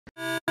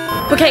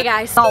Okay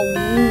guys,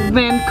 oh,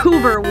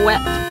 Vancouver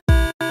wet.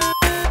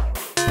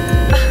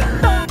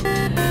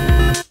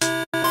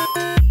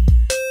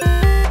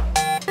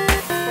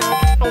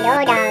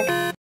 Hello,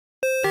 dog.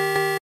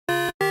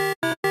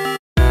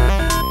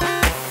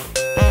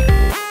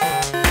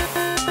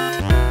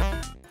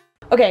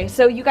 Okay,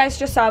 so you guys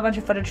just saw a bunch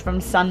of footage from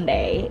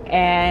Sunday,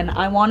 and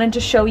I wanted to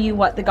show you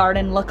what the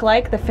garden looked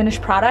like, the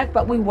finished product,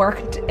 but we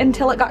worked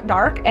until it got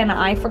dark, and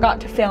I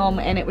forgot to film,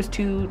 and it was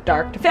too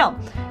dark to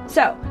film.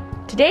 So,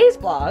 today's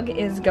vlog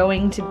is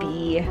going to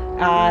be,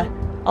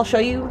 I'll show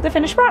you the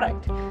finished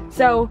product.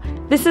 So,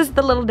 this is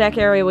the little deck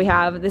area we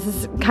have. This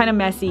is kind of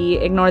messy,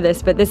 ignore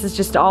this, but this is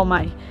just all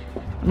my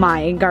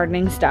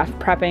gardening stuff,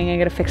 prepping. I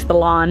gotta fix the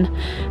lawn.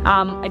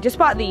 I just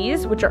bought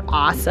these, which are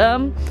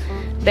awesome.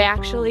 They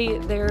actually,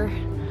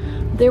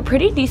 they're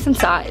pretty decent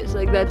size.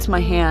 Like, that's my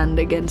hand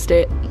against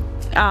it.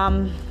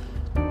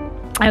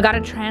 I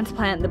gotta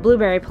transplant the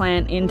blueberry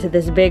plant into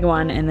this big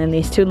one, and then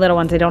these two little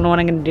ones I don't know what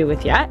I'm gonna do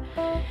with yet.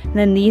 And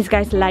then these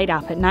guys light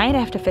up at night. I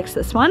have to fix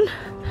this one,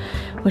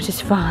 which is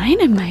fine.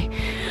 And my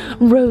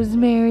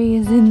rosemary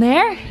is in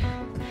there.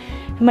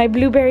 And my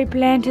blueberry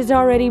plant is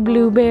already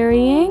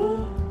blueberrying.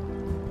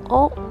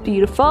 Oh,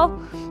 beautiful.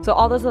 So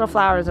all those little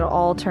flowers will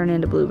all turn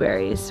into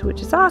blueberries,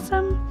 which is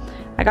awesome.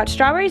 I got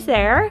strawberries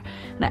there,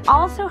 and I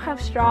also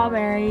have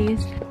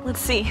strawberries.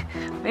 Let's see,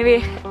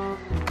 maybe.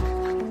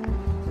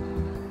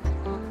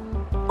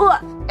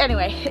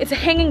 Anyway, it's a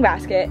hanging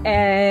basket,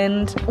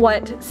 and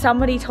what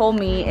somebody told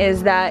me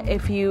is that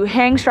if you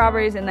hang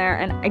strawberries in there,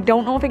 and I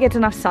don't know if it gets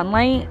enough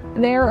sunlight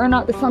there or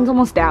not, the sun's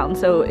almost down,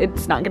 so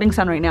it's not getting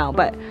sun right now,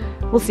 but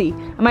we'll see.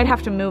 I might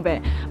have to move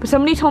it. But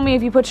somebody told me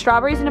if you put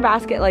strawberries in a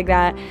basket like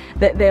that,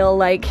 that they'll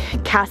like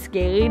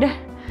cascade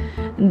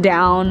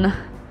down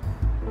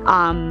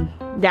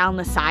down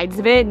the sides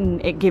of it,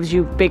 and it gives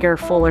you bigger,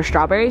 fuller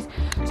strawberries.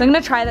 So I'm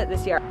gonna try that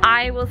this year.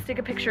 I will stick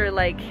a picture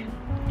like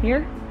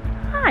here.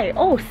 Hi,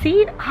 oh,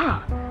 see?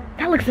 Ah,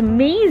 that looks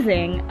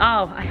amazing.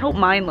 Oh, I hope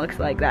mine looks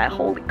like that.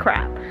 Holy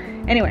crap.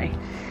 Anyway,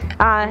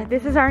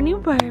 this is our new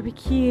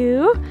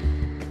barbecue,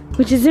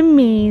 which is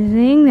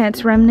amazing.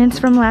 That's remnants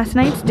from last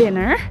night's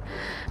dinner.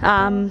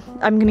 I'm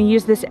gonna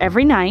use this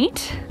every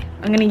night.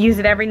 I'm gonna use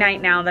it every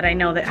night now that I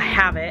know that I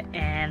have it,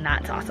 and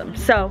that's awesome.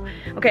 So,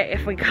 okay,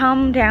 if we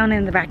come down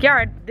in the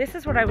backyard, this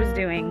is what I was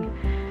doing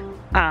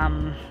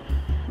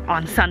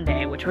on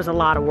Sunday, which was a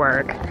lot of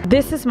work.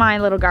 This is my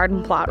little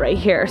garden plot right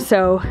here.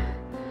 So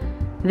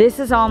this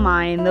is all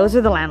mine. Those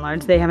are the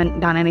landlords. They haven't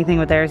done anything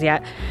with theirs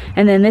yet.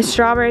 And then this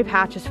strawberry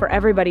patch is for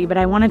everybody, but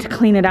I wanted to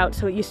clean it out,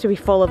 so it used to be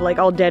full of like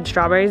all dead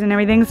strawberries and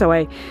everything, so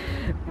I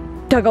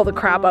dug all the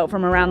crap out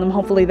from around them.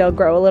 Hopefully they'll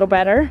grow a little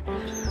better.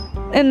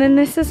 And then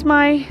this is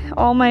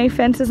all my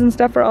fences and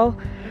stuff are all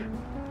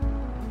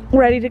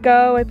ready to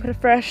go. I put a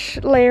fresh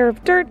layer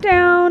of dirt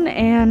down,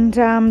 and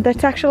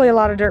that's actually a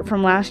lot of dirt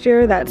from last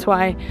year. That's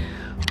why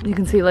you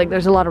can see like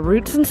there's a lot of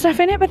roots and stuff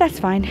in it, but that's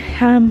fine.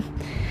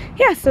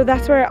 Yeah, so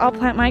that's where I'll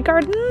plant my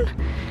garden,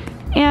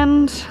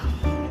 and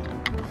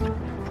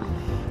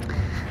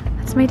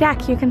that's my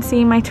deck. You can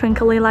see my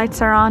twinkly lights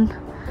are on.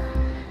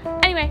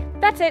 Anyway,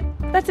 that's it.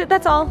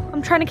 That's all.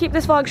 I'm trying to keep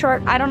this vlog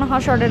short. I don't know how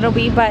short it'll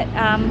be, but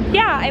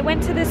yeah, I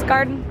went to this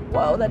garden.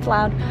 Whoa, that's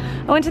loud.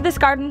 I went to this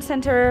garden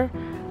center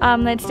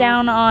that's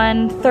down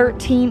on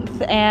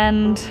 13th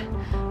and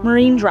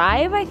Marine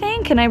Drive, I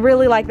think, and I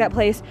really like that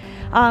place.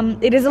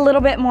 It is a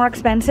little bit more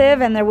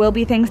expensive, and there will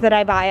be things that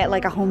I buy at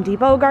like a Home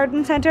Depot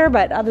garden center,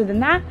 but other than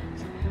that,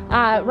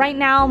 right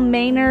now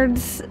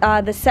Maynard's,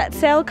 the set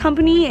sale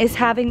company, is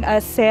having a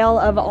sale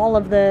of all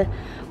of the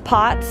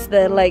pots,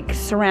 the like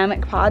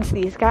ceramic pots,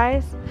 these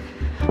guys.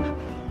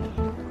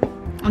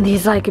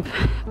 These like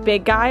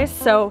big guys.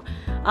 So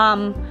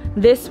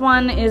this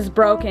one is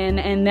broken,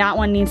 and that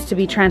one needs to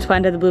be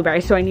transplanted to the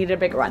blueberry, so I needed a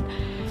bigger one.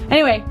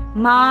 Anyway,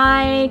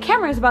 my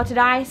camera is about to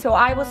die, so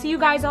I will see you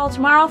guys all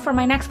tomorrow for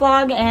my next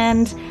vlog,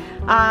 and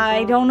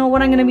I don't know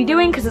what I'm gonna be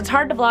doing because it's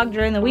hard to vlog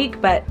during the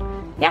week, but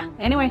yeah,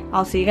 anyway,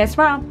 I'll see you guys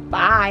tomorrow.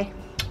 Bye.